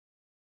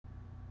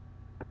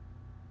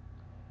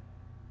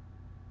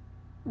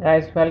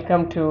Guys,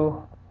 welcome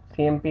to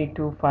CMP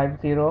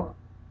 250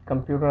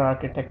 Computer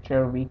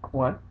Architecture Week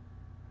 1.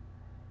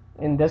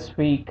 In this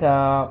week,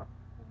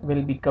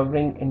 we'll be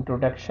covering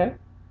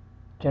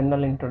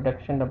general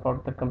introduction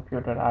about the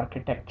computer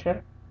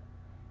architecture,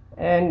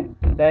 and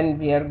then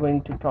we are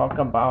going to talk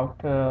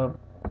about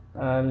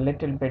a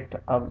little bit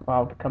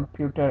about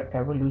computer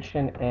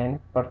evolution and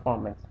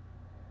performance.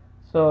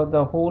 So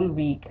the whole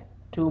week,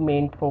 two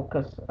main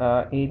focus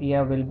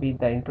area will be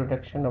the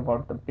introduction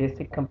about the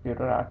basic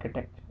computer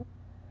architecture,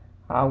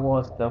 how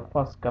was the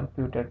first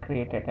computer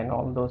created and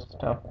all those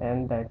stuff,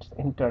 and that's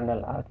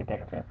internal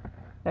architecture,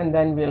 and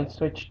then we'll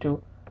switch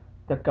to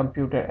the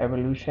computer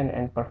evolution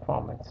and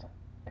performance.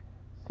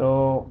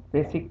 So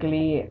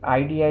basically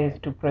idea is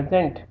to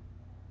present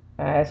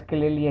as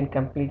clearly and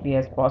completely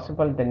as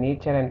possible the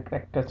nature and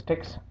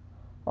characteristics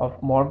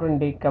of modern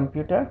day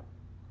computer,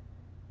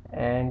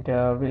 and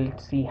we'll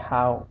see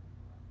how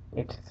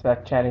it's a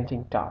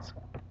challenging task.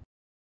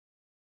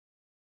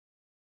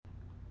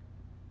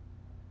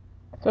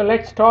 So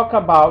let's talk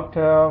about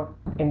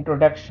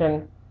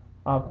introduction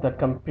of the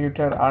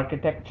computer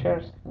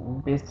architectures,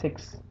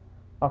 basics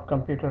of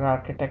computer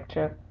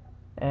architecture,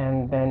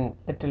 and then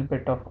little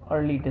bit of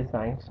early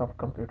designs of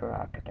computer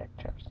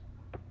architectures.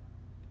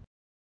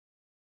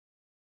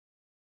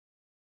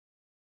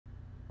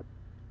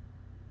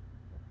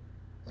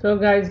 So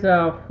guys,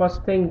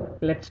 first thing,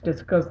 let's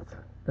discuss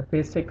the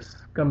basics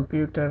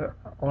computer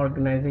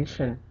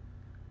organization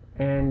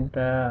and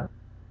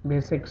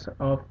basics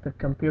of the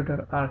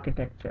computer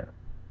architecture.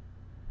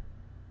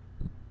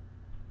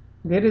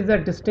 There is a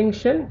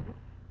distinction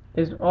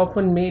is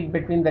often made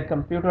between the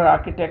computer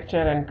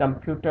architecture and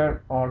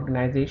computer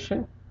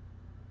organization,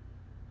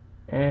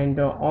 and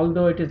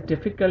although it is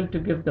difficult to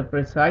give the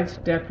precise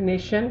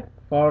definition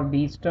for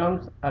these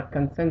terms, a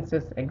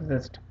consensus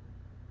exists.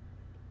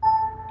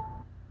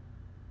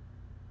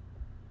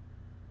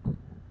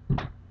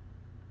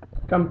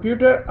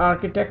 Computer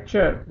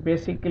architecture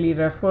basically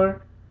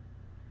refer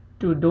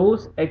to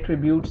those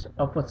attributes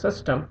of a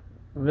system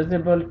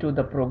visible to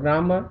the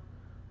programmer,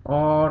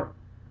 or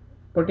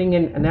putting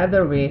in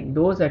another way,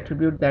 those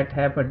attributes that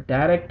have a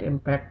direct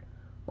impact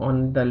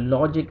on the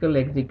logical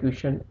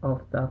execution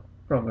of the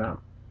program.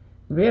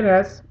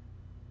 Whereas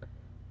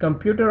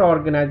computer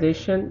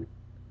organization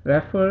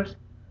refers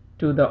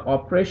to the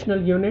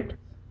operational unit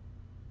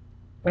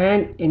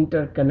and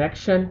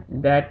interconnection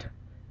that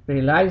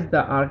realize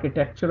the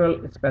architectural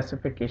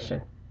specification.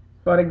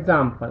 For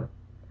example,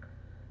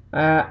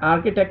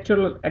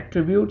 architectural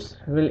attributes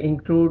will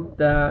include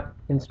the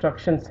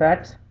instruction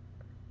sets,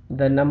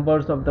 the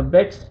numbers of the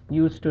bits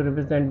used to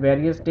represent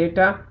various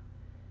data,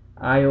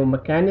 I/O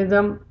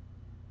mechanism,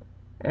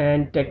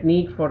 and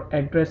technique for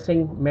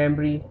addressing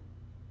memory.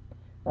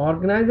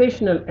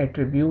 Organizational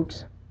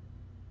attributes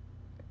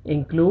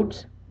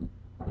includes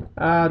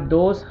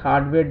those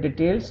hardware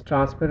details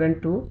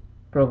transparent to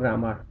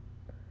programmer,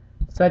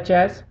 such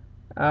as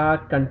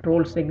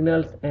control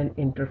signals and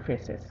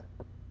interfaces.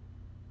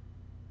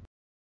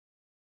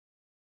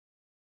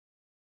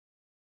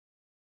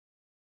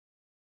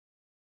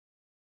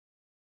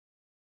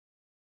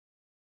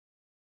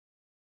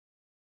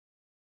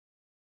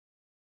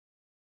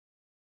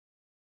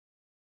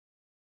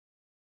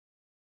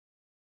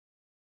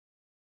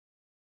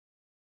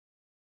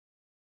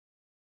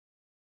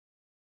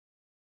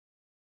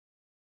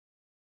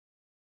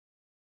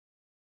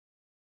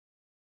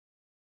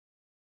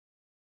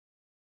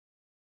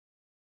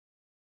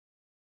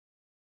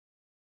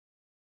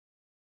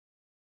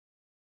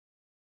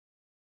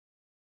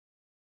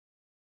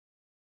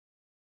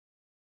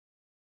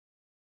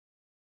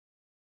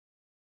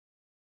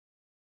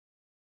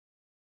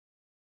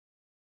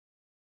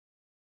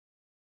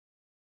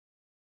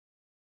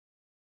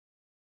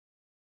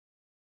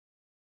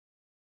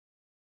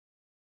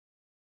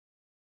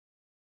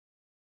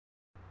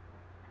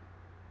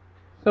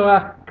 So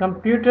a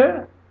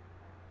computer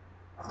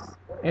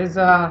is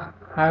a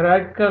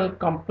hierarchical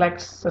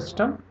complex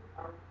system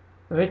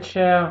which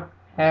have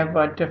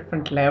a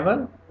different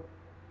level,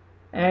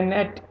 and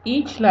at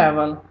each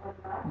level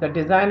the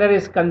designer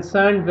is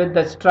concerned with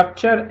the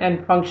structure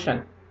and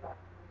function.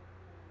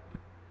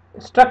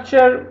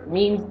 Structure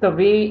means the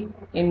way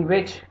in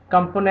which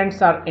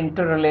components are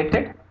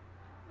interrelated.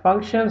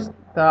 Functions,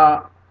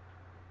 the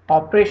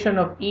operation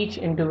of each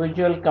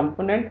individual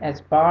component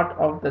as part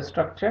of the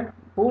structure.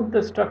 Both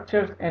the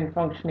structures and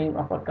functioning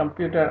of a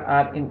computer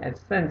are in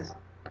essence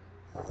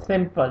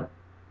simple,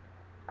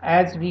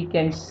 as we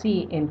can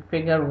see in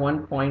figure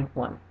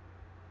 1.1.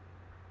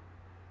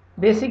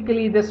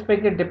 Basically, this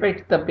figure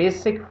depicts the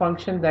basic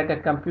function that a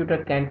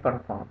computer can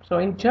perform. So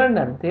in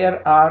general,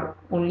 there are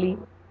only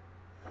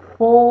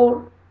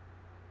four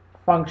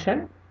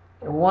functions.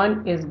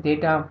 One is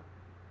data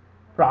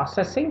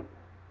processing,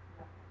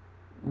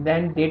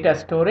 then data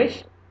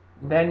storage,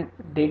 then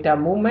data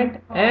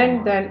movement,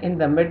 and then in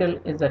the middle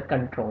is a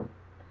control,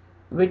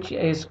 which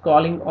is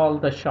calling all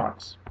the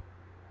shots.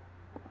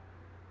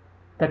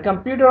 The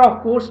computer,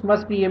 of course,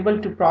 must be able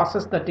to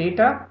process the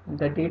data.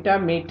 The data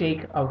may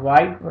take a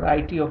wide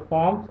variety of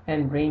forms,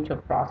 and range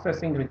of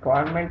processing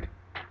requirement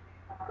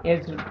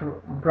is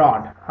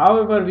broad.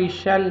 However, we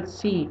shall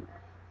see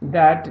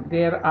that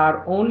there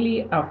are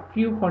only a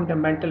few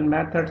fundamental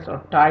methods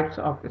or types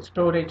of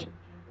storage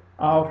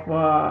of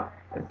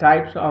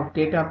types of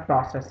data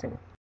processing.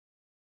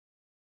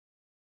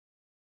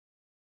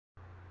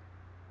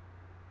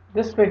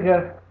 This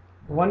figure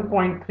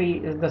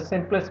 1.3 is the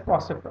simplest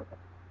possible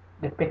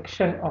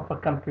depiction of a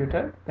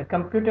computer. The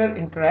computer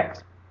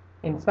interacts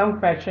in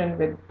some fashion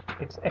with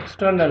its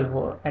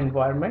external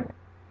environment.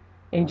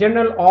 In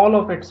general, all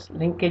of its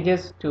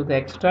linkages to the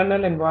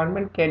external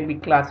environment can be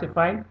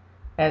classified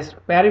as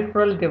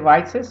peripheral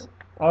devices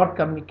or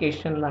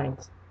communication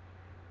lines.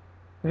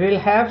 We'll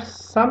have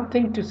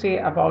something to say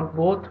about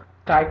both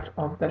types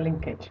of the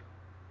linkage.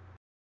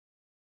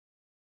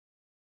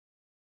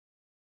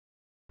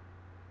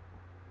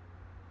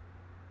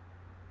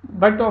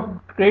 But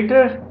of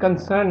greater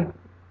concern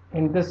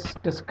in this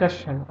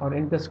discussion or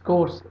in this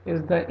course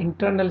is the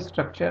internal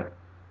structure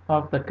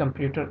of the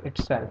computer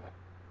itself,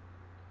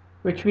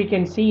 which we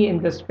can see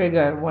in this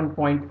figure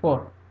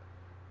 1.4.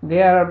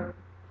 There are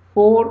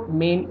four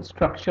main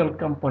structural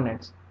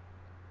components: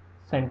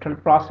 central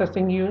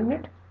processing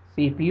unit,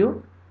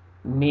 CPU,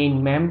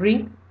 main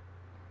memory,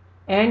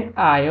 and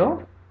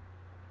I/O,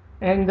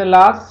 and the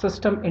last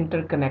system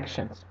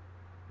interconnections.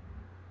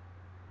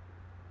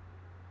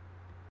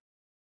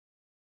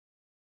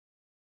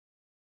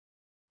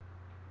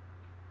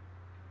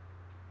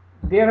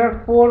 There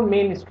are four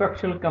main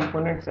structural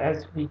components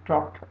as we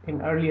talked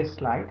in earlier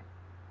slide.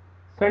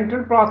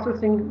 Central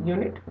processing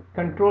unit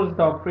controls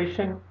the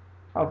operation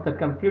of the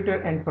computer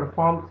and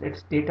performs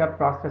its data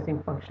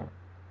processing function,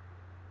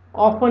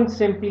 often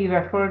simply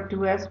referred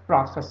to as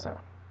processor.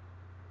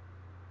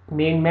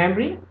 Main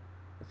memory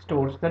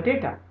stores the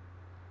data.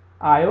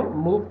 I/O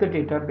moves the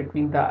data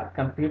between the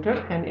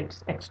computer and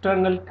its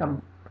external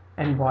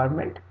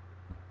environment,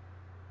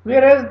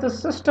 whereas the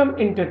system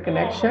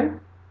interconnection,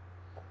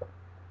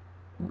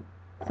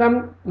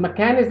 some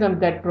mechanism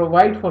that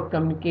provide for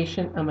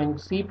communication among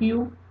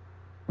CPU,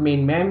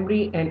 main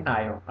memory, and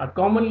I/O. A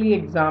commonly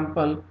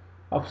example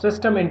of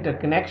system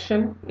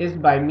interconnection is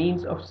by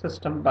means of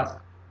system bus,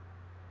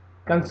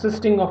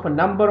 consisting of a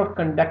number of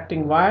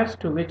conducting wires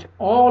to which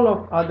all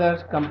of other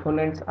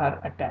components are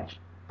attached.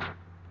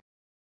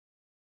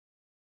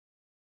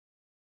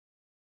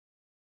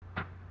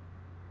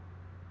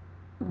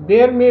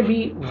 There may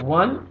be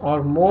one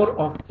or more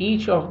of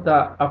each of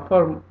the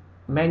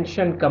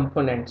aforementioned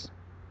components.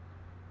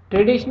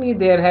 Traditionally,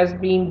 there has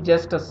been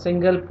just a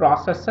single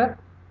processor.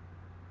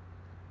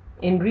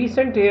 In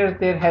recent years,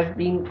 there has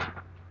been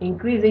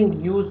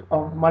increasing use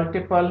of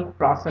multiple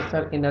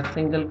processors in a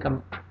single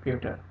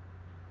computer.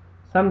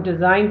 Some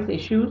design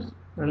issues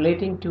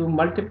relating to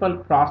multiple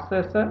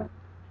processor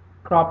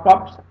crop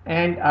ups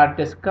and are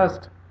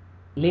discussed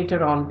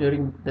later on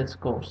during this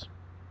course.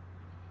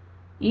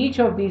 Each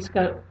of these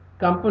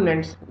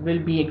components will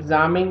be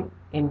examined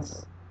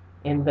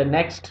in the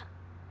next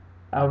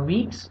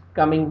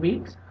coming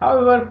weeks.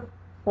 However,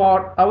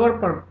 for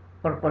our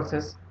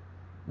purposes,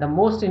 the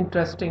most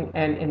interesting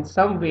and in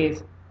some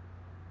ways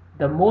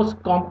the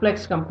most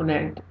complex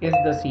component is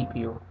the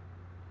CPU.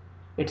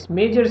 Its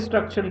major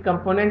structural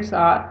components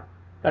are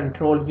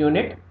control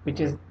unit,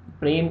 which is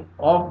brain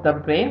of the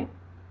brain,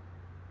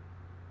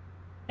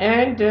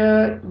 and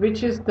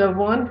which is the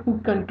one who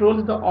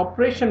controls the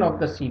operation of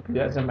the CPU,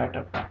 as a matter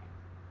of fact,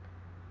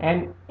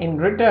 and in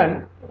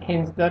return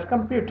hence the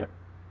computer.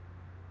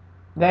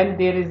 Then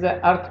there is the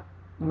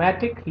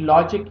arithmetic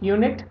logic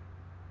unit,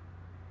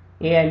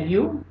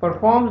 ALU,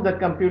 performs the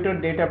computer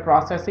data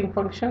processing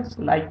functions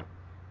like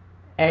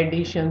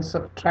addition,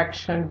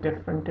 subtraction,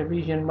 different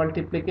division,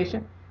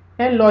 multiplication,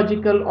 and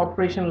logical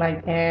operation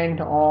like AND,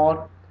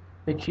 OR,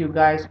 which you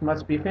guys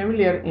must be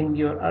familiar in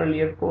your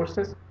earlier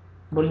courses,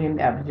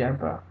 Boolean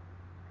algebra.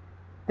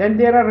 Then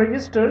there are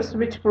registers,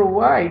 which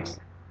provides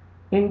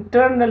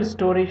internal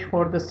storage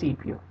for the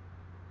CPU.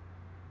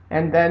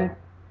 And then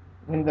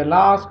in the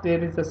last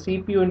there is a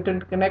CPU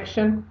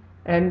interconnection,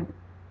 and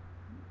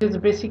it is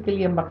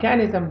basically a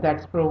mechanism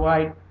that's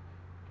provide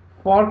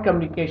for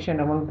communication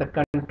among the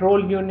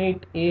control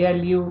unit,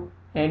 ALU,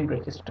 and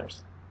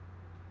registers.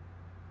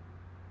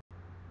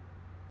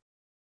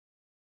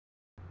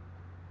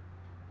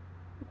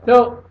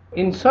 So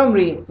in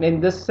summary,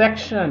 in this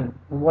section,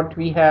 what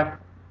we have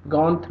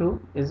gone through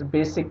is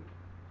basic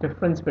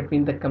difference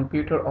between the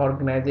computer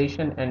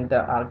organization and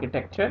the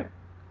architecture,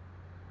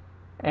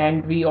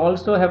 and we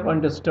also have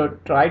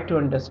tried to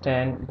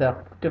understand the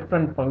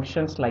different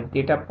functions like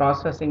data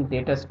processing,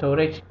 data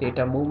storage,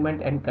 data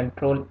movement, and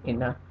control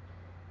in a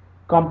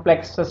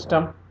complex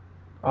system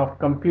of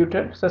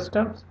computer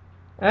systems.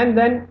 And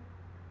then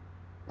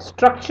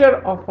structure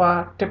of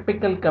a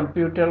typical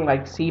computer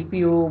like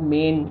CPU,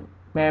 main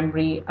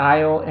memory,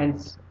 I/O, and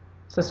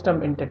system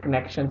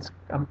interconnections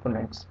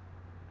components.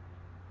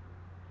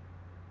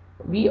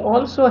 We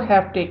also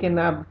have taken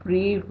a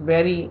brief,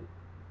 very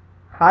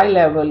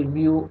high-level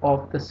view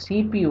of the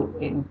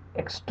CPU in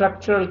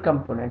structural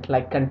components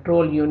like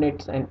control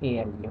units and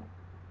ALU.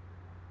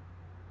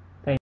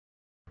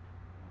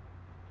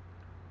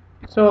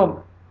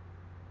 So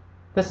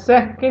the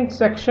second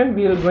section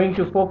we are going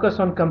to focus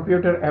on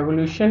computer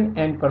evolution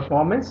and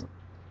performance.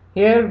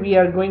 Here we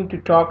are going to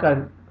talk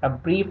a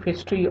brief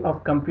history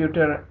of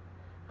computer,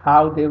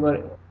 how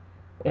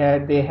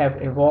they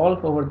have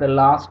evolved over the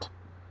last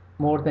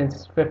more than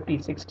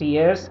 50-60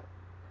 years,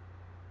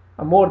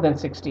 more than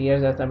 60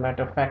 years as a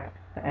matter of fact.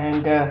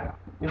 And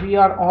we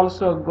are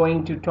also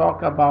going to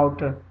talk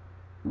about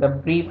the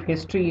brief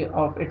history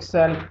of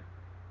itself,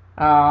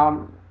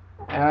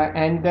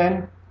 and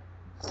then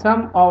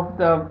some of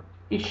the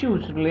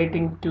issues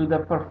relating to the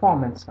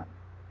performance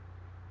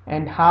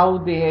and how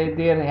there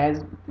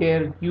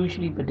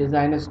usually the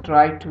designers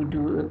try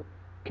to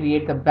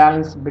create the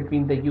balance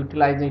between the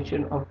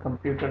utilization of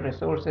computer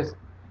resources.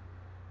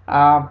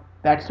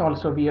 That's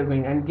also we are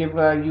going and give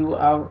you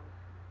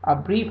a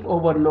brief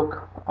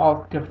overlook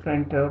of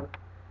different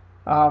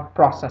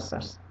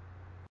processors.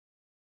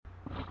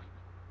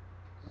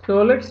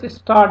 So let's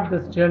start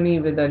this journey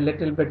with a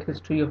little bit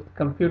history of the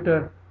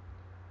computer.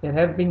 There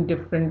have been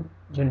different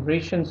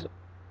generations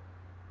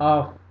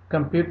of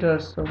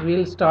computers. So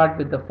we'll start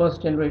with the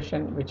first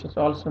generation, which is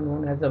also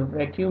known as a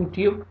vacuum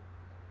tube.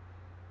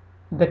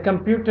 The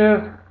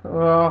computer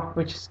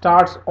which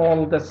starts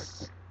all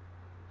this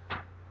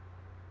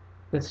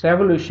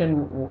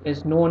revolution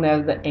is known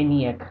as the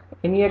ENIAC.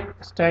 ENIAC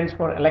stands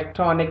for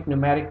Electronic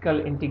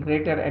Numerical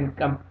Integrator and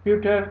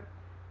Computer,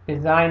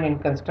 designed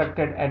and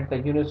constructed at the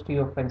University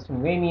of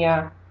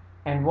Pennsylvania,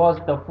 and was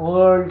the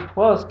world's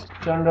first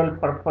general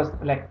purpose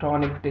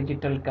electronic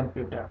digital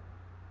computer.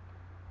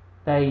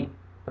 The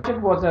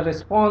project was a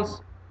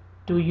response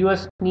to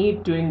US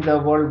need during the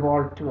World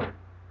War II.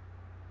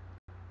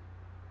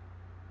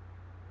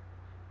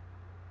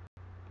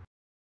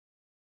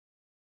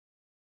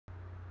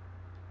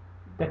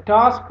 The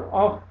task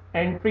of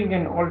entering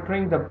and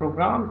altering the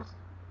programs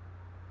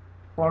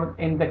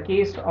in the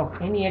case of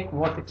ENIAC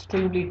was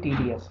extremely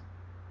tedious.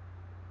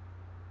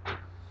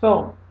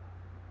 So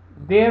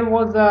there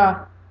was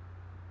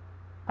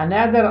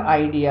another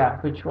idea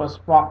which was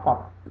pop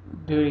up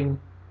during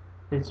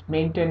this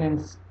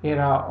maintenance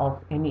era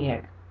of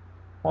ENIAC,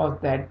 was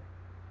that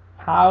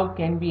how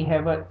can we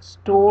have a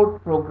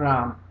stored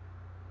program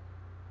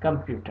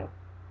computer,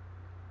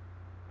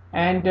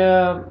 and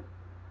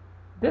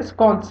this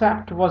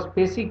concept was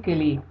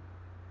basically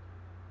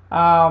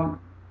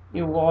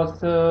it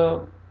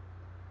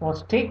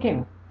was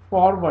taken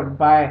forward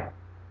by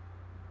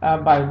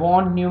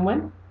von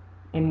Neumann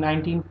in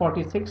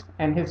 1946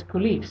 and his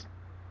colleagues.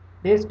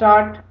 They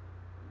started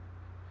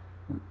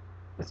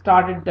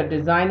the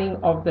designing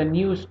of the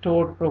new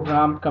stored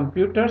program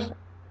computers,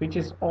 which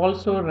is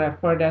also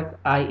referred as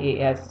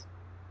IAS,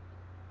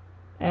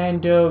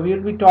 and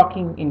we'll be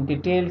talking in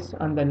details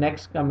on the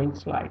next coming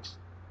slides.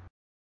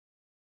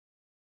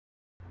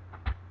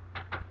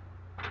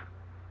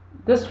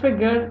 This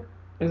figure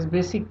is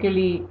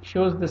basically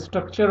shows the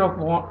structure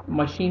of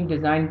machine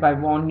designed by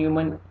von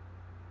Neumann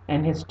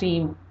and his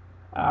team,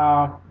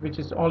 which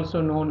is also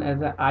known as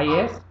the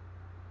IAS.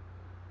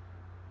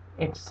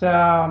 It's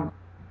a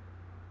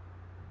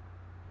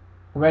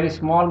very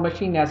small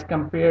machine as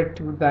compared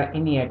to the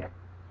ENIAC.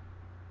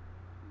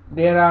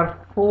 There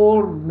are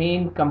four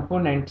main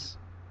components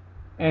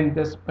in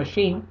this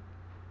machine.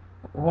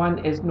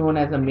 One is known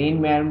as the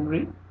main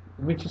memory,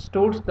 which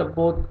stores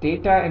both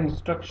data and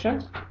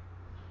instructions.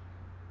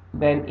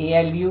 Then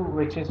ALU,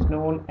 which is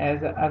known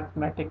as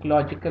arithmetic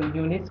logical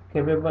units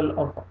capable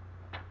of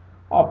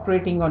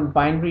operating on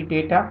binary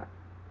data.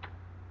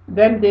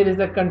 Then there is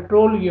a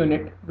control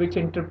unit which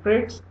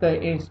interprets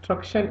the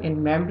instruction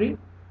in memory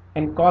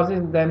and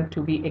causes them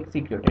to be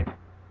executed.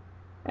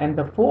 And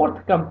the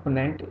fourth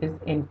component is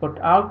input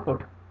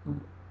output,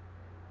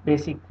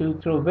 basically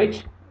through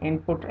which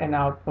input and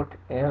output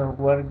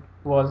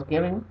was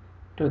given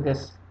to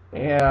this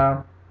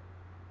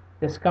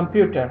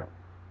computer,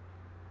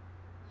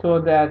 so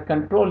the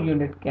control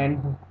unit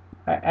can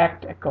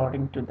act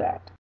according to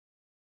that.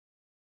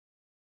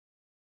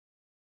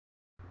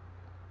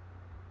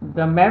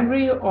 The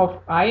memory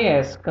of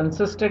IS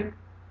consisted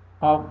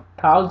of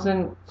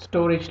 1000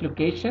 storage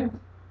locations,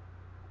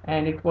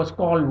 and it was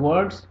called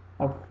words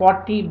of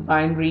 40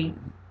 binary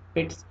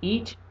bits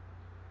each.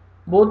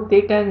 Both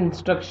data and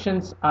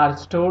instructions are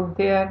stored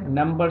there.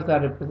 Numbers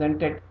are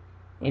represented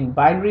in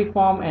binary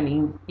form,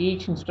 and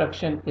each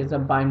instruction is a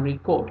binary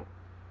code.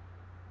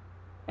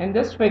 In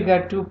this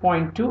figure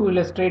 2.2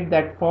 illustrates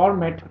that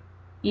format.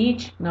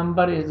 Each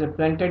number is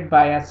represented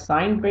by a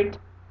signed bit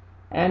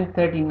and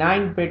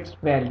 39 bits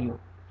value.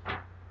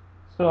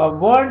 So a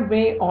word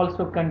may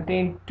also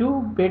contain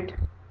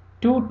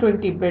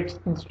 220 bits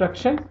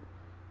instructions,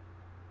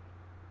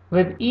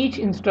 with each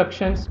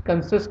instruction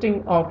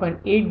consisting of an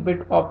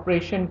 8-bit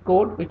operation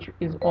code, which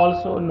is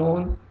also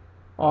known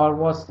or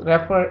was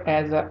referred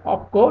as an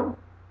opcode,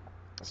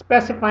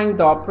 specifying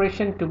the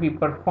operation to be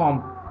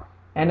performed,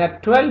 and a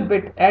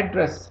 12-bit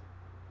address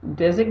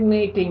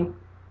designating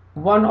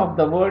one of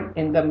the word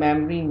in the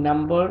memory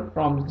number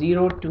from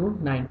 0 to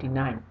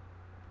 99.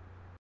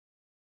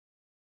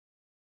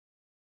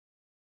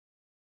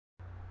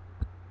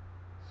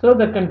 So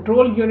the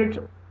control unit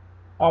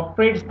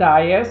operates the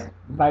IS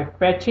by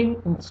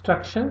fetching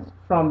instructions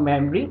from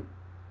memory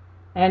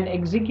and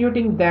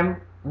executing them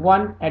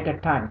one at a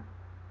time.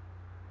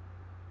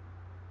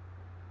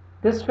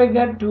 This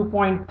figure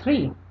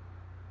 2.3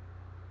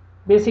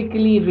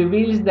 basically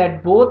reveals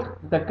that both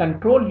the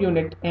control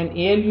unit and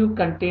ALU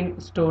contain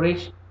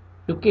storage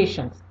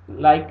locations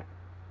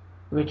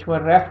which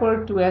were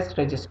referred to as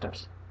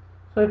registers.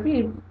 So if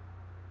we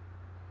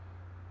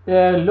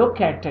look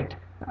at it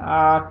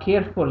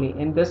carefully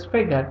in this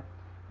figure,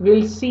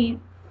 we'll see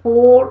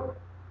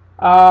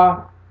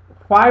uh,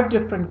 five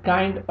different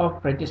kind of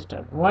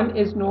register. One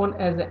is known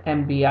as the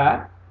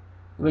MBR,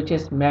 which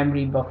is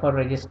memory buffer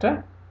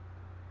register,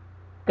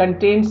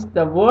 contains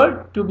the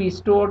word to be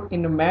stored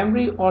in a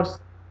memory or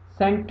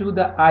sent to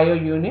the IO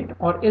unit,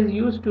 or is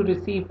used to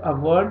receive a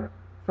word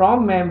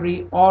from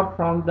memory or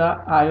from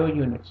the IO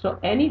unit. So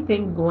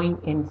anything going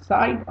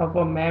inside of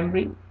a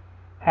memory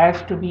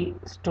has to be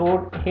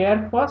stored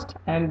here first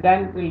and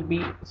then will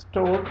be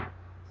stored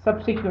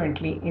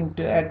subsequently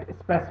into a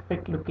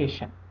specific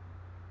location,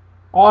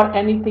 or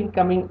anything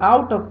coming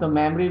out of the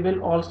memory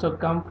will also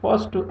come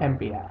first to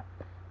MBR.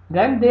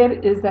 Then there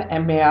is the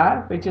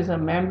MAR, which is a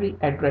memory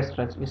address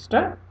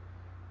register,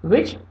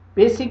 which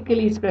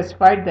basically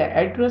specified the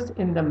address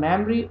in the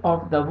memory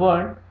of the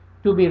word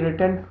to be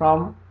written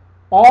from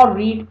or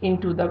read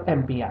into the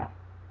MBR.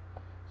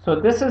 So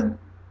this is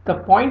the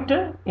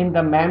pointer in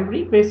the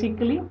memory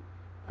basically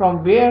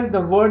from where the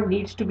word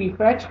needs to be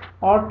fetched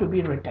or to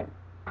be written.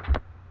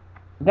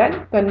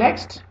 Then the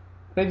next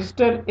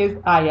register is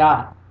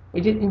IR,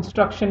 which is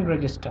instruction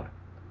register.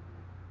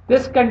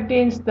 This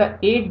contains the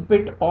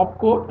 8-bit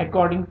opcode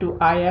according to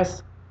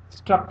IS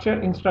structure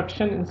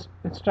instruction,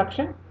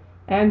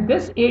 and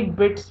this 8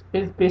 bits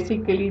is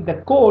basically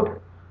the code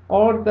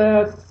or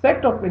the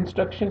set of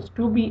instructions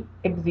to be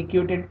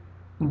executed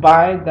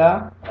by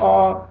that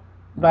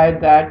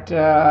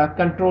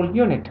control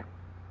unit.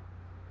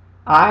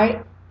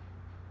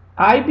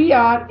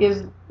 IBR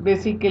is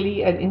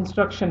basically an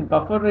instruction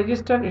buffer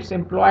register. It's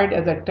employed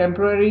as a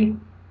temporary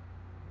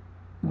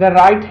the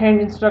right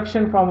hand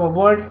instruction from a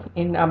word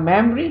in a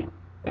memory,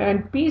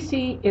 and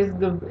PC is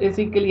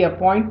basically a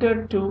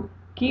pointer to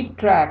keep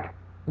track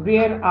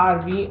where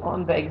are we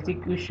on the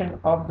execution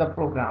of the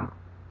program.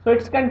 So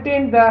it's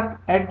contained the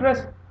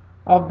address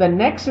of the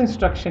next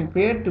instruction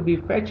pair to be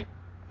fetched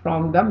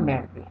from the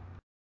memory.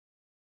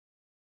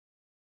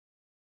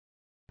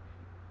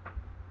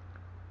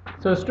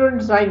 So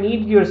students, I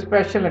need your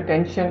special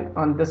attention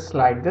on this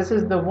slide. This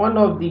is the one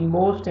of the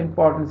most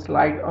important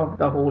slide of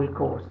the whole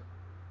course.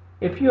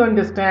 If you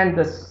understand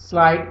this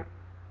slide,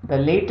 the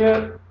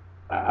later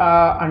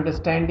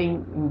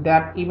understanding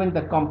that even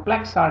the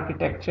complex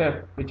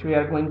architecture, which we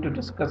are going to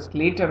discuss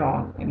later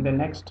on in the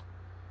next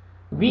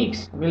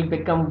weeks, will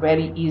become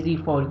very easy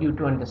for you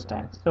to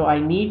understand. So I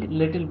need a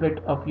little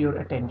bit of your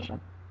attention.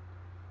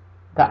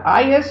 The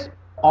IS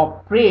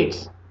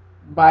operates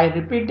by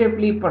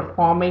repeatedly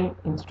performing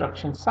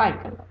instruction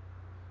cycle,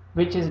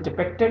 which is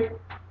depicted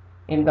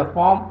in the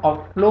form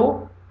of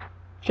flow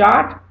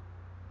chart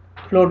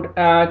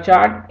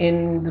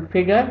in the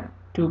figure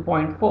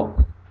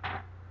 2.4.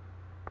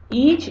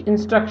 Each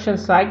instruction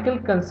cycle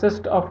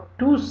consists of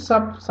two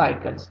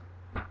sub-cycles.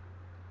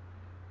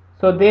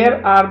 So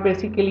there are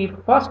basically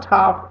first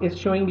half is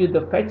showing you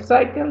the fetch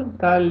cycle,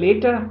 the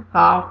later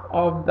half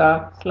of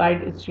the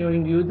slide is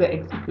showing you the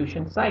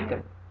execution cycle.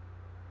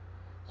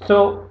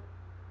 So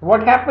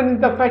what happened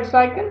in the fetch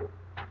cycle?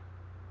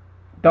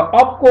 The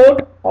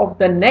opcode of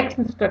the next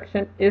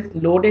instruction is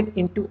loaded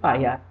into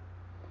IR,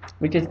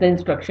 which is the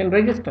instruction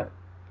register,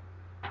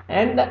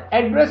 and the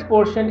address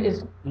portion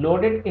is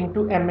loaded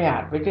into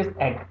MAR, which is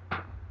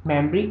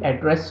memory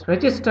address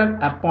register,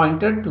 a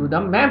pointer to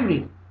the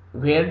memory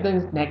where the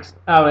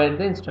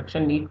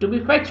instruction need to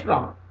be fetched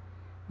from.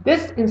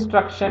 This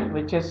instruction,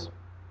 which is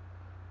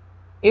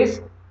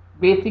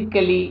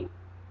basically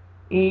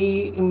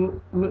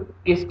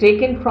is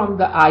taken from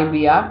the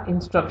IBR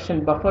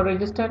instruction buffer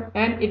register,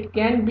 and it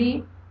can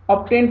be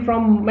obtained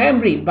from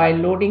memory by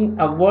loading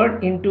a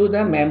word into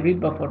the memory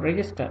buffer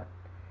register,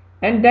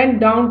 and then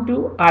down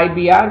to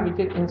IBR, which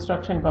is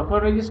instruction buffer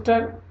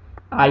register,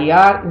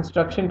 IR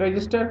instruction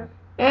register,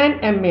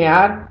 and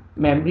MAR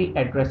memory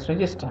address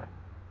register.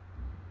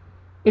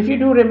 If you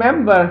do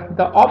remember,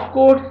 the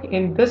opcode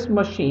in this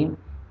machine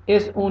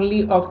is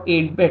only of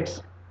 8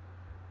 bits.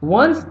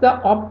 Once the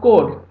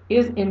opcode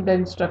is in the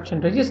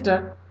instruction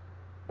register,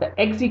 the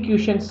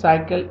execution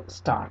cycle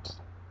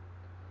starts.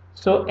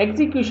 So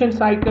execution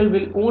cycle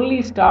will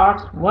only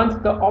start once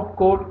the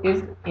opcode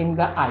is in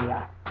the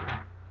IR.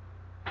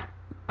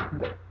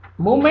 The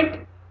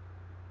moment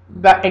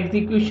the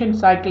execution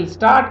cycle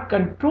start,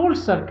 control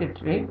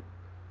circuitry,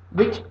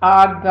 which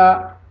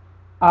are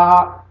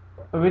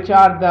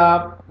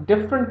the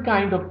different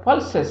kind of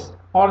pulses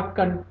or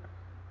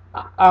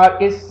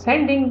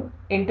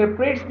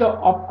interprets the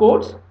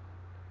opcodes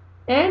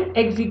and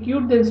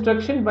execute the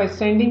instruction by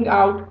sending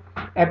out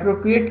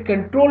appropriate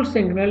control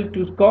signal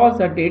to cause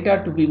the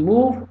data to be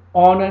moved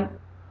on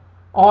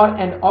or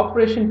an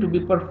operation to be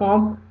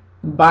performed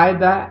by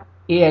the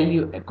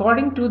ALU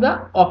according to the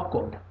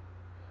opcode.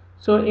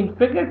 So in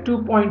figure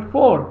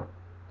 2.4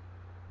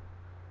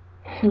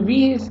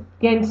 we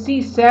can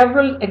see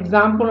several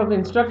examples of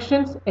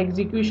instructions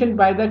execution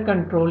by the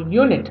control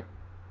unit.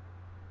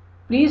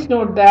 Please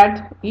note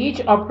that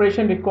each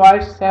operation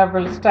requires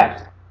several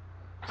steps.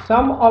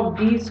 Some of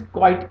these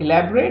quite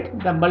elaborate.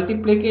 The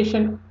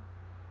multiplication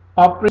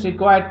operation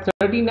required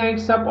 39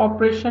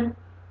 sub-operations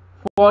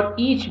for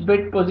each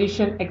bit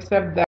position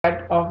except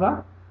that of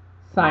a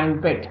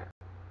signed bit.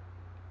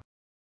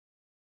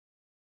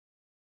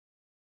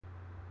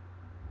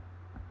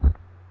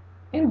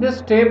 In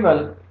this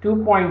table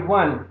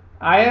 2.1,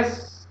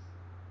 IS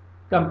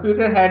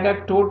computer had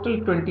a total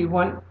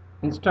 21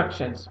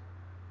 instructions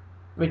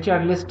which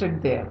are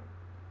listed there.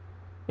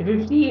 If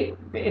you see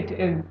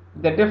it,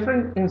 the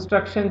different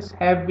instructions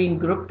have been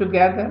grouped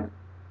together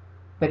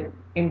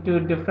into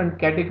different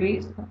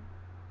categories.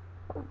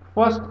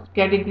 First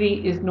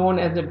category is known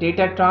as the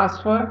data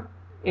transfer.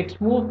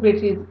 It moves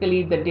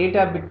basically the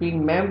data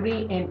between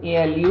memory and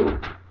ALU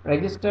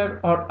register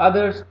or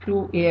others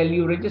to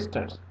ALU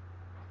registers.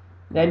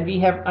 Then we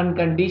have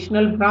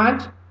unconditional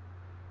branch.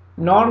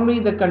 Normally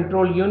the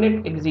control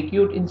unit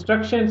execute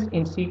instructions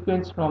in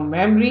sequence from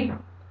memory,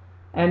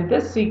 and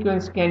this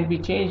sequence can be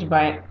changed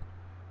by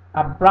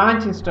a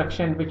branch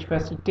instruction which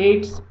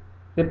facilitates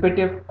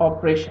repetitive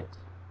operations.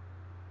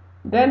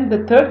 Then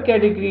the third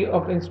category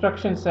of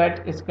instruction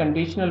set is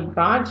conditional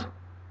branch.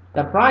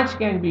 The branch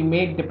can be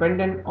made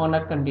dependent on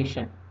a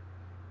condition,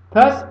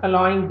 thus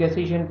allowing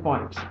decision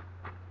points.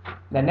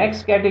 The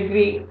next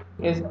category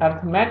is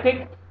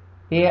arithmetic.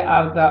 Here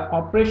are the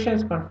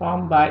operations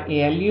performed by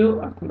ALU,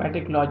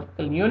 arithmetic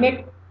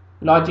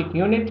logic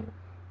unit,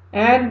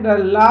 and the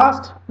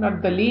last,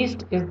 not the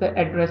least, is the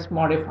address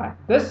modifier.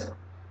 This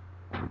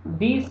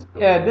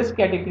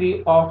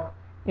category of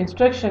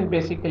instruction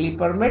basically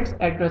permits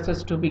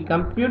addresses to be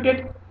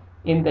computed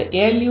in the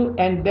ALU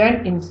and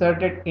then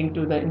inserted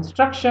into the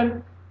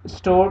instruction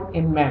stored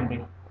in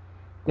memory.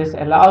 This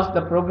allows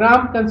the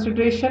program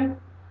consideration.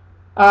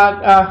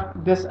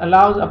 This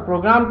allows a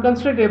program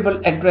considerable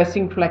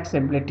addressing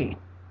flexibility.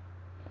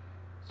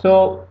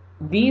 So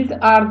these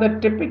are the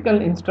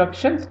typical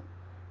instructions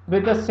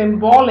with a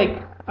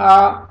symbolic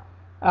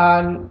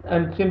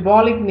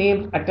symbolic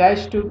names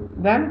attached to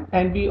them,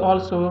 and we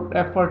also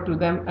refer to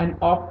them as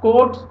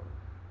opcodes,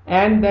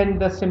 and then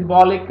the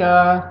symbolic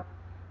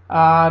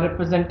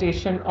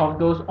representation of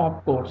those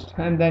opcodes,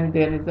 and then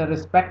there is a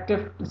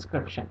respective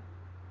description.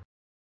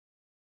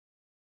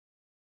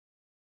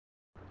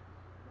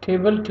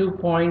 Table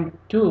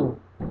 2.2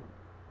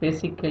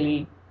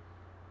 basically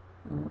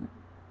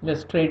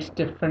illustrates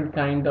different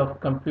kind of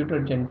computer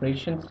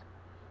generations.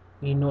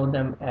 We know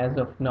them as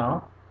of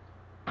now,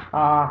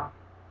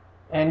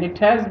 and it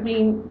has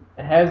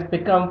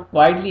become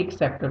widely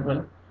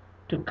acceptable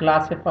to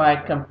classify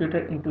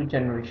computer into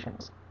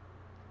generations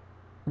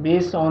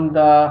based on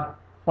the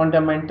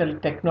fundamental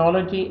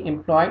technology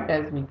employed,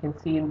 as we can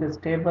see in this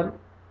table.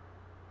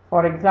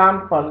 For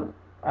example,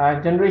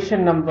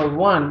 generation number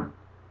one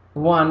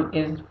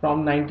is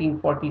from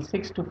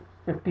 1946 to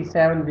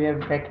 57, where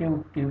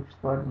vacuum tubes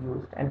were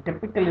used, and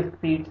typical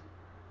speeds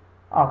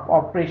of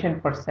operation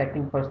per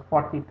second was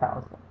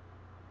 40,000.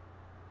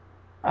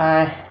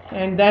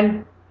 And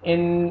then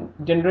in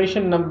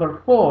generation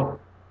number 4,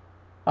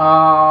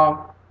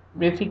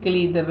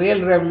 basically the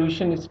real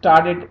revolution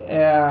started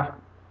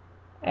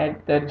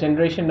at the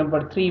generation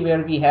number 3,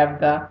 where we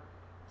have the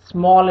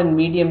small and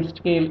medium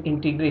scale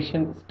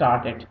integration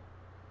started.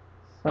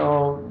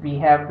 So we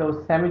have those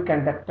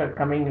semiconductor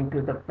coming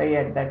into the play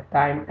at that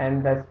time,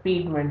 and the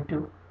speed went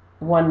to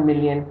 1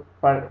 million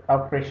per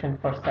operation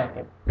per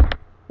second.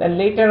 Then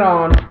later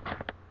on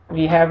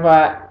we have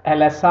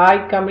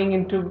LSI coming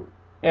into,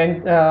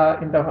 and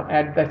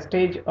at the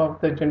stage of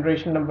the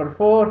generation number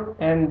 4,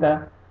 and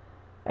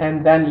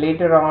then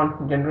later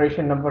on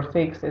generation number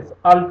 6 is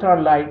ultra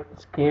light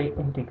scale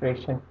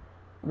integration,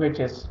 which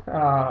is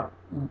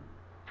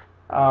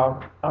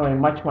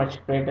much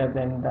greater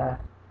than the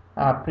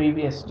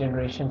previous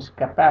generation's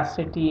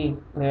capacity,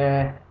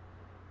 and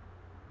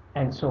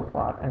so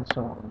far and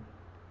so on.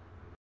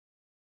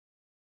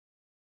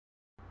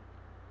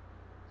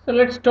 So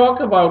let's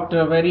talk about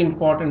a very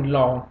important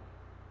law,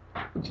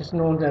 which is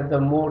known as the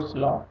Moore's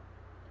law.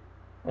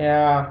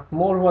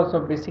 Moore was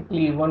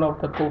basically one of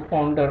the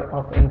co-founder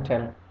of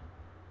Intel,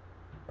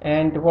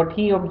 and what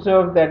he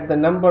observed that the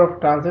number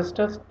of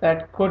transistors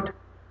that could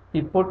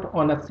be put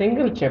on a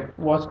single chip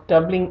was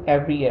doubling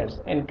every year,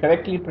 and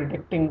correctly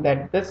predicting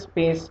that this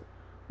pace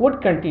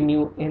would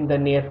continue in the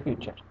near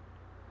future.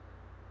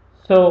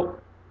 So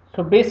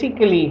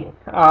basically,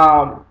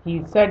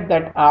 he said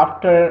that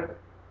after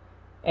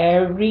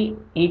every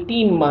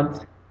 18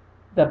 months,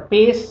 the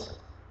pace,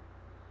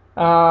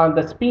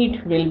 the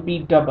speed will be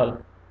double.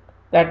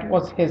 That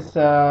was his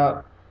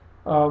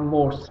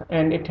Moore's,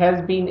 and it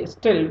has been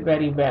still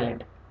very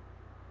valid.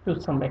 to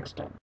some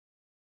extent.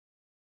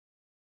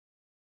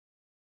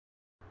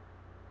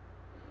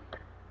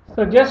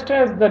 So just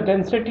as the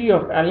density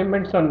of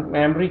elements on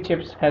memory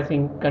chips has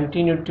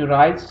continued to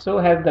rise, so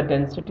has the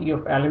density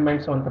of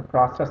elements on the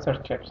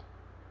processor chips.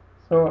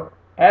 So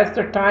as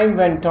the time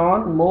went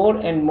on, more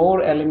and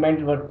more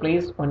elements were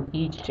placed on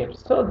each chip,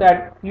 so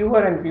that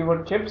fewer and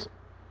fewer chips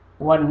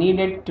were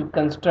needed to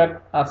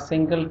construct a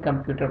single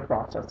computer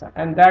processor.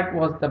 And that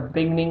was the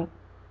beginning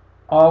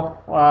of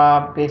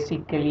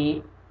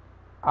basically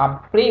a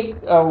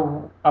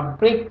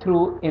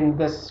breakthrough in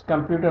this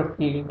computer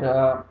field,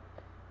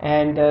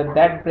 and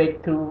that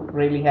breakthrough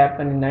really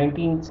happened in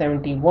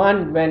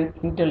 1971 when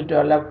Intel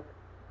developed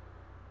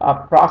a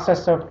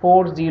processor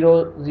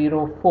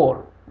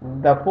 4004.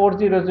 The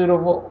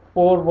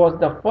 4004 was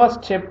the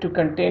first chip to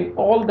contain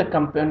all the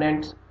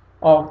components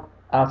of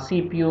a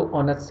CPU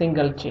on a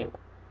single chip,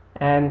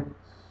 and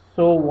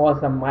so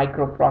was a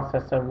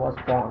microprocessor was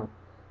born.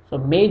 So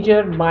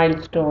major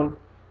milestone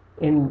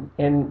in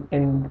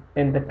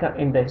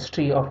the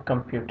history of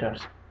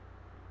computers.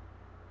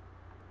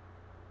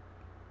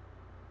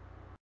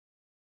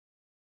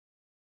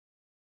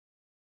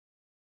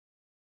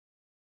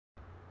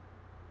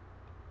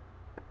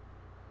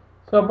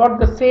 So about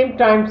the same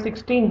time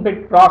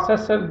 16-bit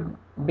processor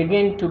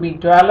began to be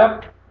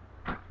developed,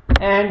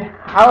 and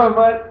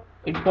however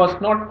it was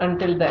not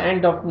until the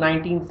end of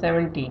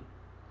 1970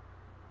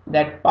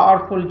 that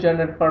powerful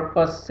general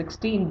purpose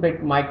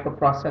 16-bit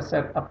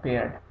microprocessor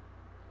appeared.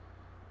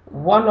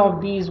 One of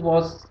these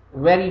was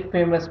very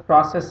famous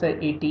processor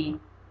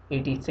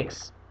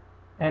 8086,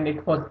 and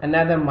it was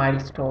another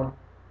milestone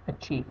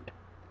achieved.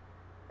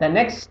 The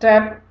next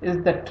step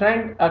is the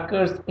trend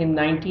occurs in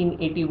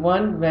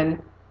 1981 when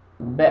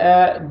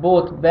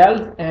both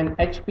Bell and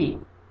HP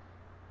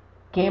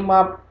came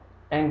up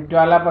and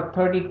developed a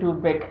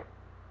 32-bit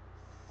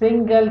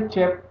single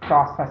chip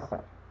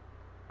processor.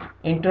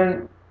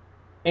 Intel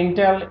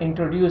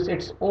introduced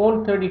its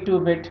own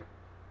 32-bit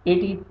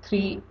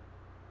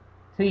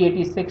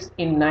 386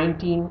 in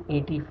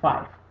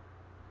 1985,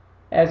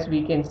 as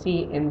we can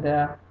see in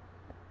the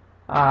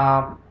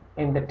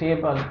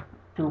table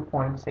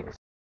 2.6.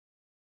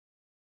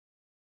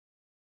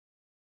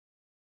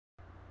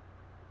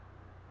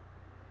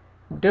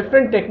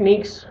 Different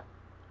techniques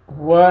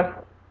were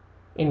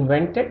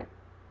invented,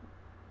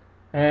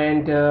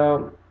 and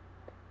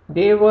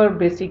they were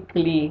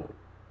basically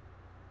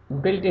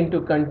built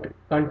into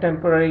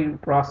contemporary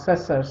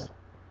processors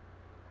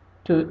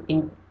to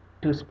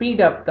speed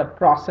up the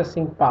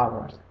processing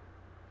powers.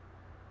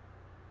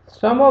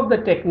 Some of the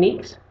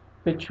techniques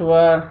which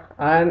were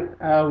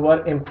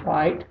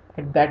employed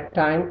at that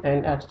time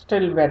and are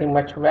still very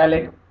much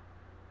valid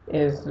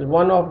is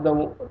one of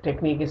the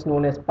technique is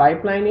known as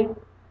pipelining.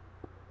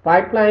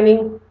 With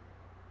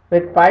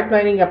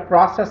pipelining, a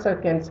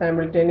processor can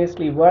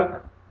simultaneously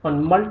work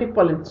on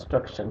multiple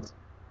instructions.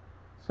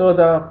 So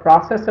the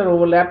processor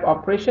overlap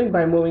operation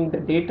by moving the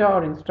data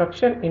or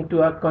instruction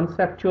into a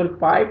conceptual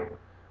pipe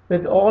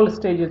with all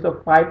stages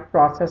of pipe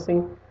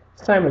processing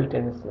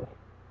simultaneously.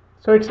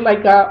 So it's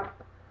like the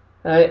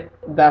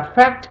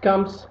fact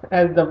comes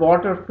as the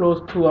water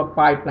flows through a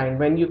pipeline.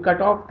 When you cut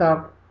off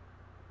the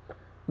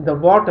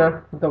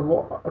water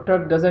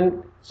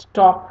doesn't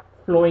stop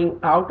flowing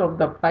out of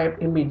the pipe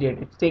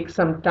immediately. It takes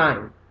some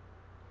time.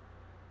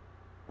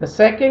 The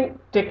second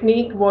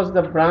technique was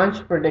the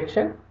branch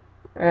prediction,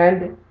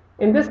 and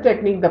in this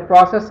technique the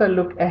processor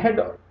look ahead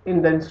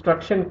in the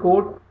instruction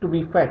code to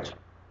be fetched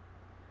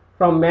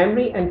from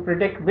memory and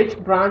predict which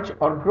branch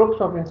or groups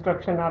of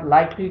instruction are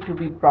likely to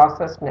be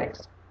processed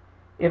next.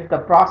 If the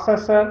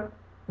processor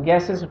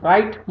guesses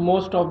right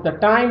most of the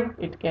time,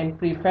 it can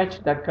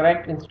prefetch the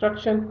correct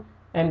instruction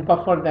and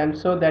buffer them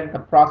so that the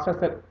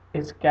processor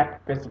is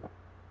kept busy.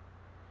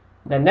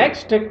 The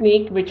next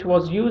technique which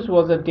was used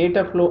was a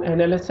data flow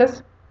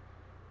analysis,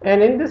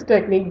 and in this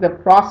technique the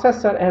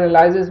processor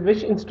analyzes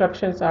which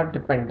instructions are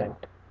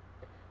dependent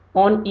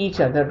on each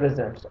other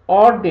results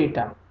or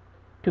data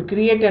to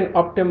create an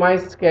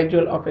optimized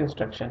schedule of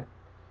instruction.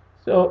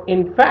 So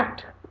in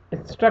fact,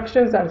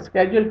 instructions are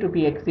scheduled to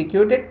be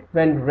executed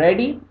when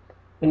ready,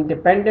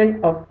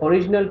 independent of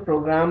original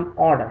program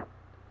order.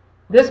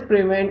 This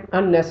prevents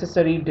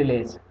unnecessary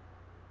delays.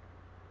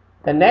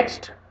 The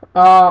next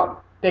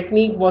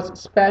technique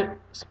was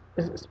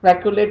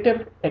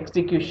speculative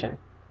execution.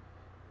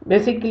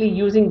 Basically,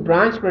 using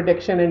branch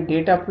prediction and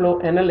data flow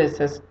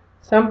analysis,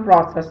 some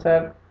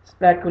processors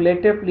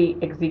speculatively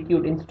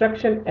execute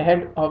instruction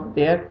ahead of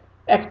their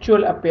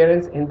actual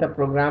appearance in the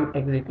program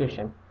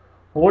execution,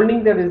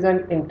 holding the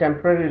result in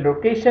temporary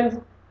locations,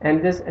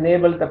 and this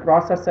enables the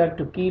processor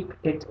to keep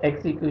its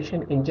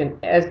execution engine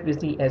as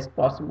busy as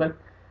possible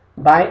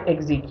by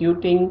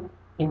executing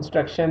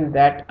instructions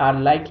that are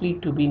likely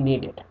to be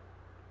needed.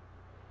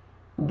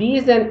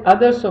 These and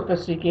other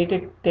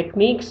sophisticated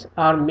techniques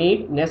are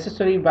made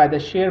necessary by the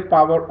sheer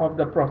power of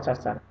the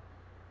processor.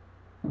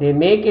 They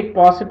make it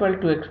possible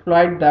to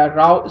exploit the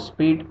raw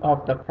speed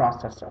of the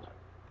processor.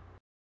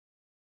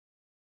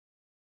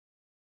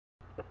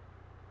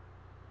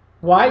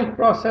 While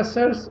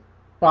processors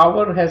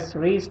power has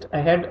raced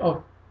ahead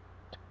of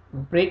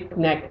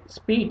breakneck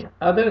speed,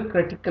 other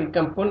critical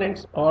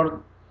components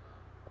or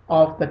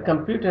of the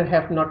computer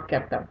have not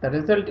kept up. The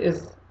result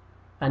is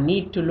a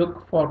need to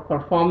look for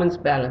performance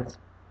balance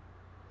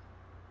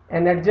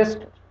and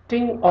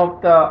adjusting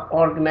of the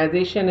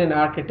organization and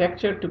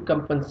architecture to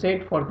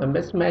compensate for the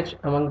mismatch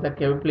among the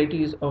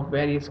capabilities of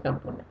various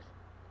components.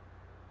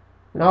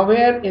 Now,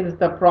 where is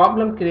the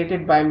problem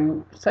created by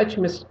such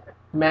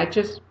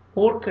mismatches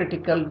more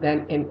critical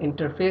than an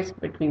interface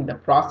between the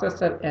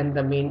processor and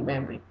the main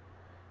memory?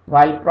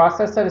 While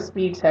processor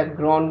speeds have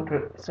grown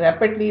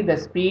rapidly, the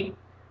speed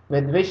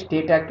with which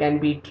data can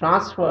be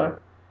transferred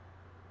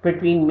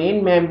between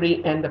main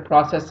memory and the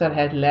processor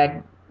has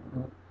lagged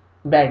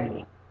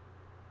badly.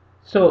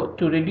 So,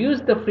 to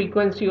reduce the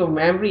frequency of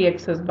memory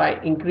access by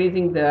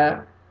increasing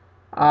the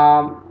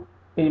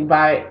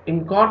by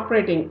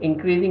incorporating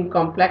increasing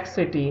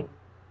complexity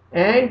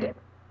and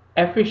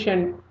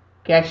efficient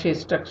cache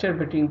structure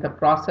between the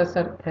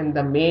processor and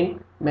the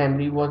main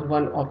memory was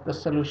one of the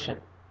solution.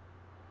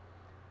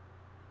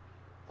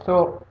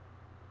 So,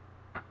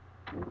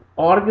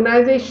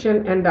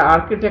 organization and the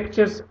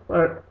architectures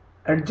were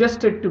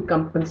adjusted to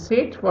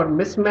compensate for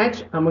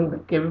mismatch among the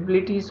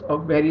capabilities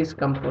of various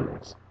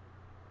components.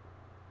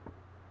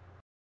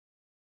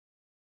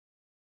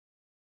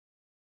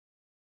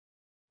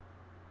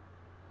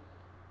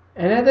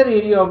 Another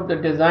area of the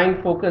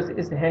design focus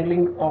is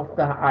handling of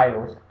the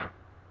IOs.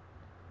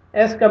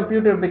 As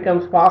computer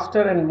becomes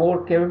faster and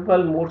more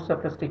capable, more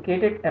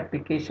sophisticated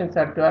applications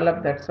are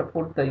developed that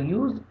support the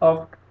use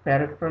of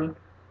peripheral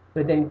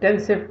with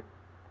intensive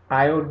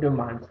IO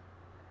demands.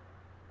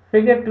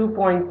 Figure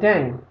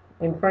 2.10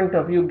 in front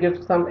of you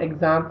gives some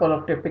example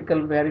of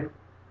typical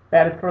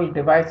peripheral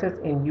devices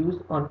in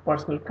use on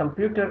personal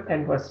computer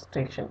and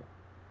workstation.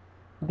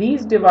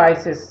 These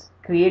devices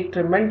create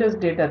tremendous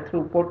data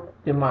throughput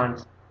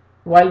demands.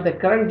 While the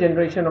current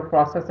generation of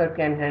processor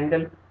can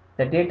handle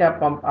the data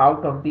pump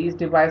out of these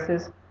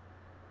devices,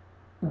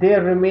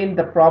 there remain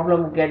the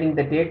problem getting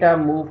the data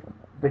moved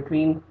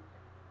between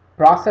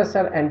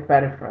processor and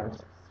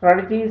peripherals.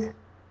 Strategies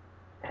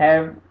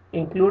have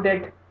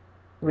included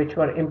which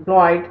were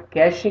employed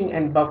caching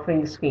and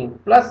buffering scheme,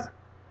 plus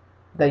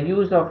the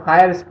use of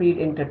higher speed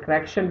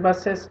interconnection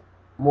buses,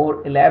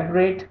 more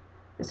elaborate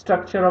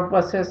structure of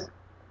buses,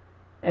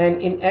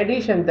 and in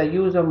addition the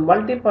use of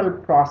multiple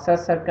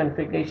processor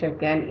configuration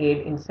can aid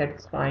in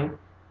satisfying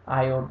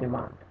IO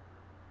demand.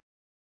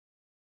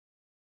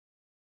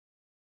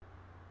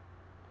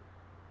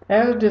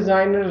 As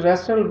designers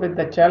wrestle with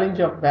the challenge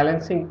of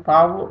balancing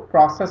power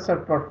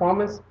processor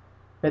performance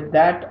with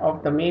that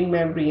of the main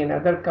memory and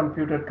other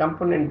computer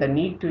component, the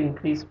need to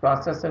increase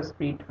processor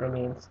speed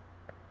remains.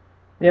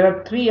 There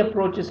are three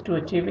approaches to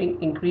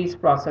achieving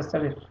increased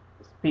processor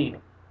speed.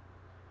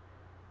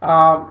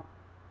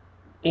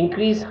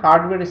 Increase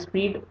hardware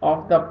speed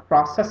of the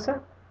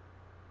processor.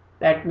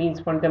 That means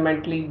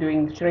fundamentally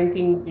doing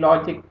shrinking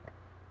logic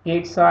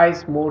gate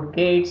size, more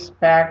gates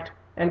packed,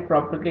 and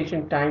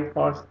propagation time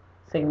for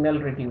signal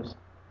reduced.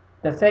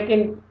 The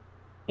second,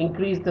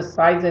 increase the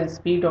size and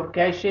speed of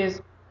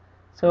caches,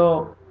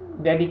 so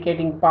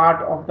dedicating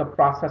part of the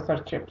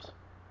processor chips.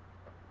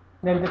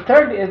 Then the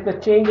third is the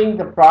changing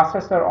the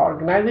processor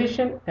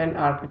organization and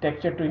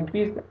architecture to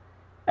increase the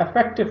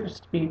effective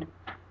speed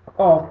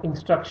of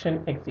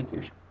instruction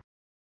execution.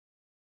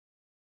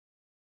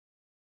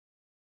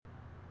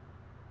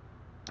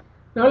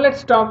 Now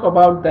let's talk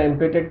about the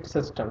embedded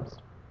systems.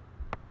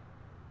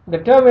 The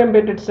term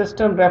embedded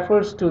system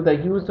refers to the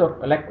use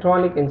of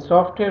electronic and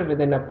software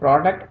within a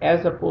product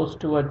as opposed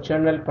to a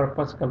general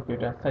purpose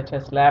computer such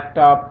as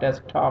laptop,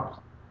 desktops.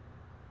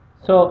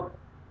 So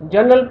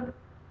general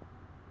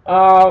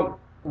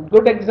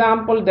good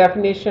example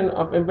definition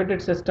of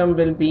embedded system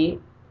will be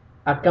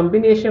a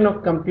combination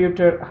of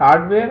computer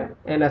hardware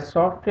and a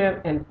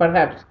software and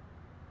perhaps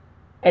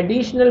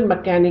additional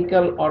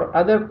mechanical or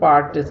other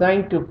part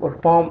designed to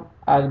perform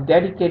a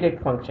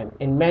dedicated function.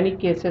 In many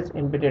cases,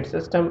 embedded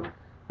systems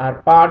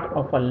are part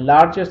of a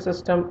larger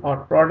system or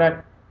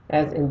product,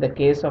 as in the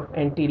case of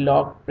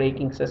anti-lock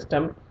braking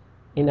system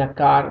in a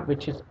car,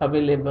 which is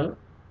available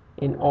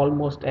in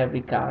almost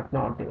every car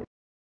nowadays.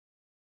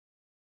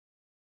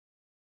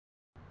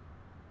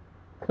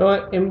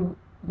 So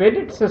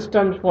embedded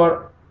systems,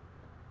 for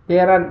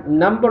there are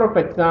number of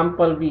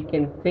examples we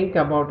can think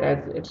about as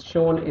it's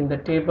shown in the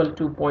table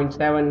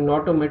 2.7. In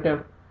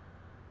automotive,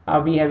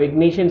 we have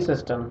ignition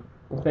system,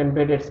 it's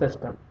embedded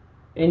system,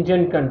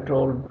 engine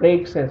control,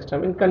 brake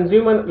system. In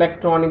consumer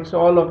electronics,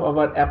 all of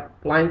our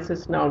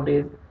appliances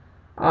nowadays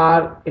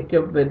are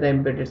equipped with the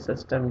embedded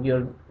system.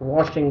 Your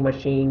washing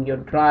machine, your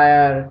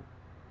dryer,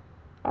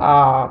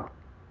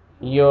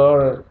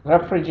 your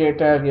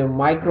refrigerator, your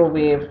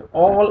microwave,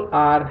 all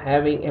are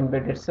having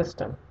embedded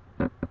system.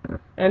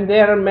 And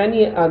there are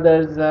many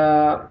others,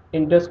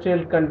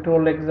 industrial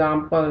control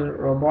example,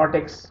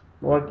 robotics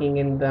working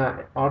in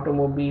the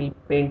automobile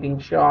painting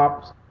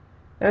shops,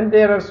 and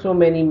there are so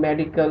many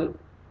medical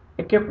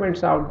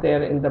equipments out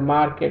there in the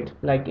market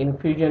like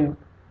infusion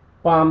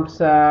pumps,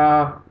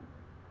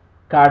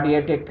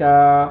 cardiac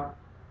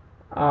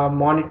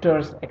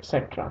monitors,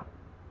 etc.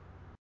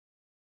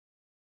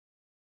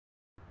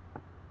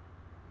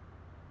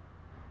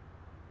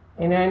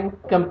 In a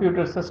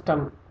computer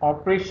system,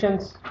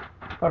 operations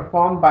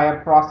performed by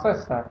a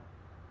processor,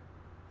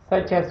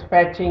 such as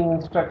fetching,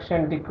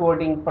 instruction,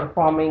 decoding,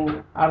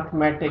 performing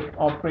arithmetic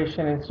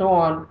operation, and so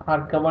on,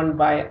 are governed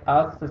by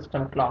a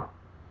system clock,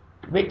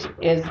 which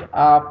is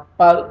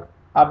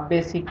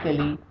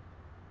basically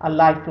a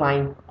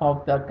lifeline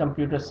of the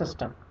computer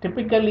system.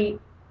 Typically,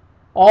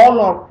 all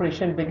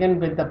operations begin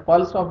with the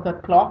pulse of the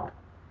clock.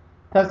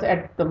 Thus,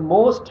 at the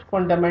most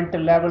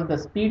fundamental level, the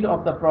speed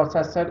of the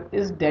processor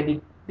is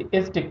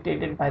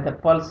dictated by the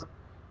pulse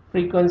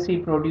frequency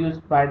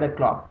produced by the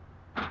clock,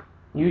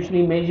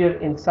 usually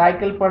measured in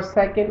cycle per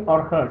second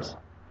or hertz.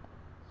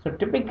 So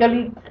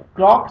typically,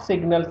 clock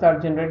signals are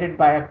generated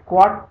by a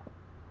quartz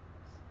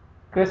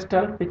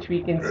crystal, which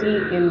we can see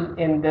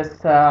in this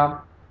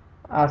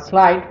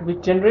slide,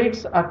 which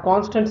generates a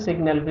constant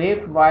signal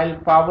wave while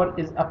power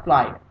is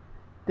applied.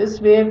 This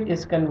wave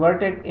is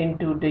converted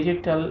into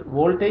digital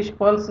voltage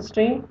pulse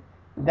stream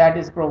that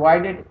is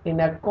provided in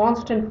a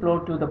constant flow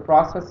to the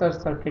processor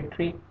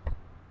circuitry.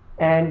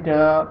 And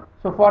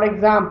so, for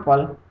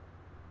example,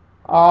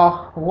 a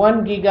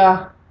 1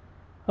 gigahertz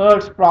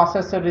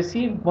processor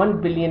receives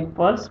 1 billion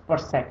pulse per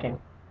second.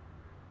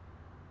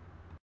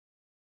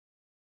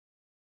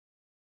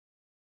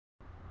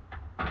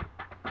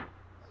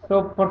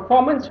 So,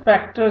 performance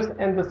factors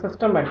and the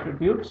system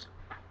attributes.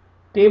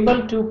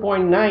 Table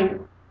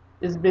 2.9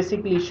 is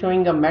basically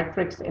showing a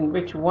matrix in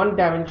which one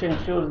dimension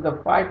shows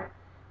the 5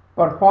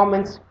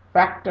 performance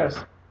factors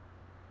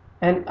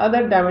and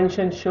other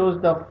dimension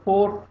shows the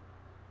 4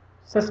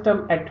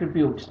 system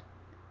attributes,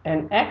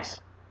 and X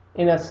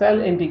in a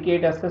cell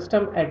indicate a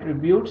system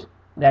attributes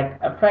that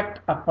affect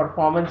a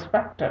performance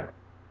factor.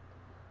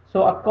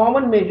 So a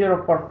common measure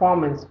of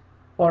performance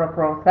for a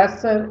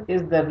processor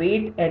is the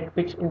rate at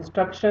which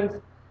instructions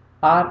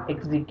are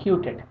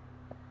executed,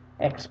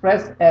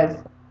 expressed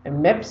as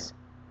MIPS,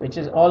 which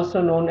is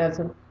also known as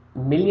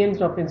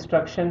millions of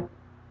instructions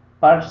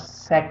per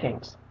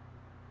second,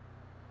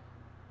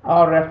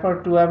 or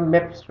referred to as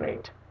MIPS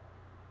rate.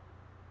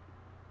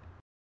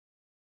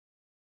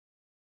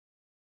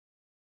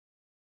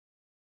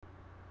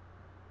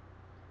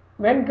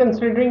 When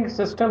considering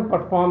system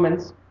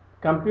performance,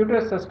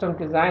 computer system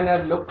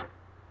designers look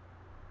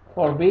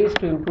for ways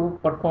to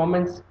improve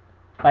performance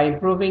by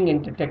improving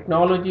into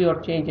technology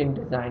or change in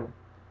design.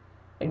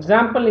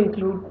 Examples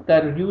include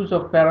the use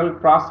of parallel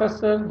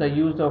processors, the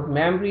use of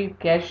memory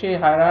cache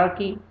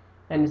hierarchy,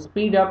 and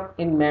speed up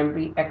in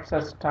memory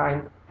access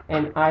time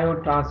and I/O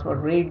transfer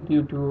rate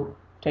due to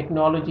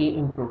technology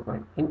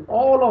improvement. In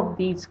all of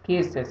these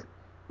cases,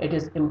 it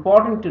is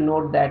important to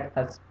note that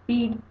a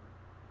speed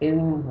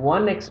in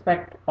one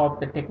aspect of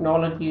the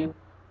technology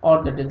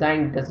or the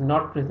design does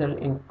not result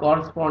in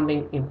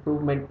corresponding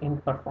improvement in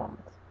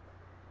performance.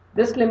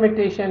 This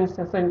limitation is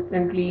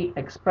essentially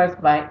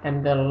expressed by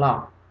Amdahl's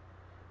law.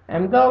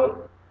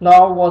 Amdahl's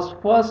law was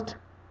first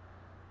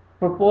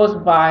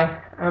proposed by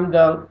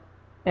Amdahl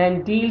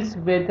and deals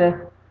with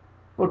the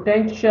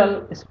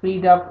potential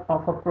speed up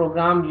of a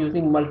program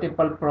using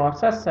multiple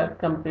processors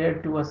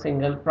compared to a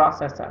single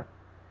processor.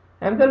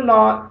 Amdahl's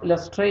law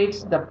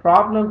illustrates the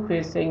problem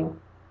facing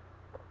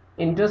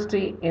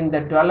industry in the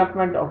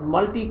development of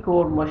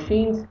multi-core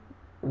machines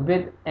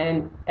with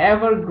an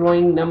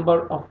ever-growing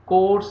number of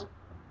cores.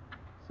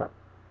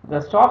 The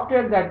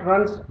software that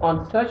runs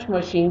on such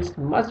machines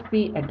must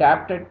be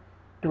adapted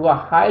to a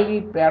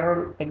highly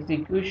parallel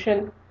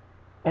execution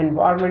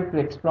environment to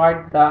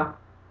exploit the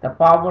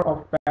power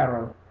of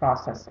parallel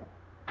processing.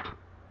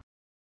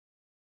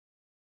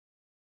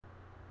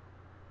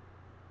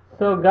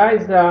 So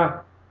guys,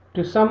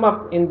 to sum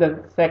up in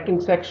the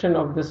second section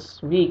of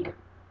this week,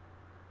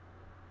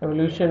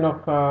 evolution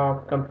of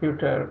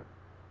computer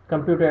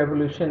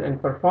evolution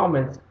and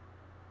performance.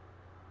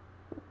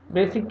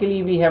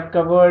 Basically, we have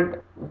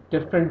covered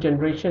different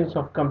generations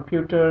of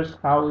computers,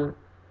 how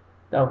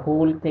the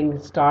whole thing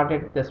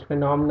started, this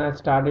phenomena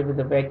started with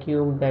the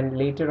vacuum, then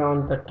later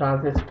on the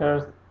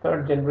transistors.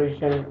 Third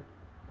generation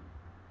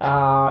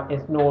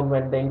is known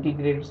when the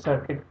integrated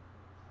circuit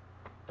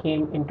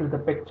came into the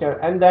picture,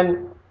 and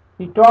then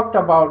we talked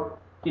about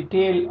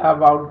detail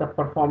about the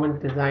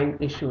performance design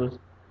issues,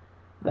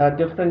 the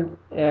different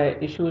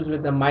issues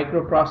with the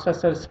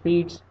microprocessor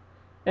speeds,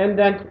 and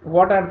then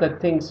what are the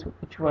things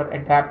which were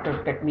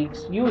adaptive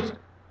techniques used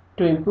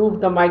to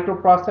improve the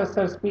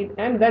microprocessor speed,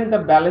 and then the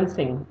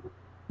balancing,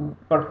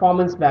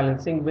 performance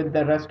balancing with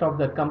the rest of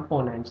the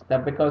components,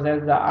 that because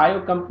as the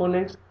IO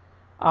components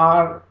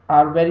are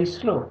very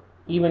slow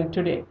even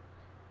today.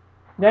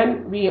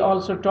 Then we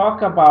also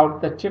talk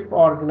about the chip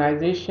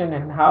organization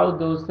and how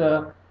those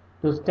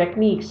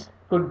techniques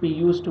could be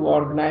used to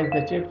organize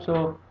the chip,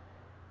 so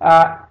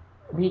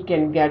we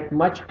can get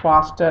much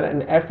faster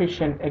and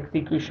efficient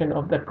execution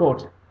of the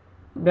codes.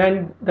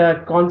 Then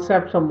the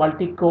concepts of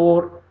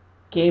multi-core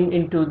came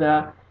into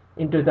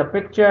the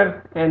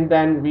picture, and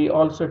then we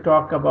also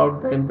talk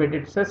about the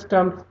embedded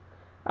systems,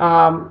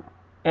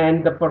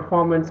 and the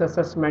performance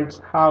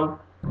assessments, how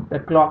the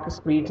clock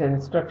speeds and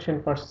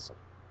instruction per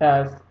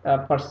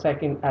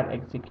second are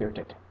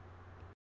executed.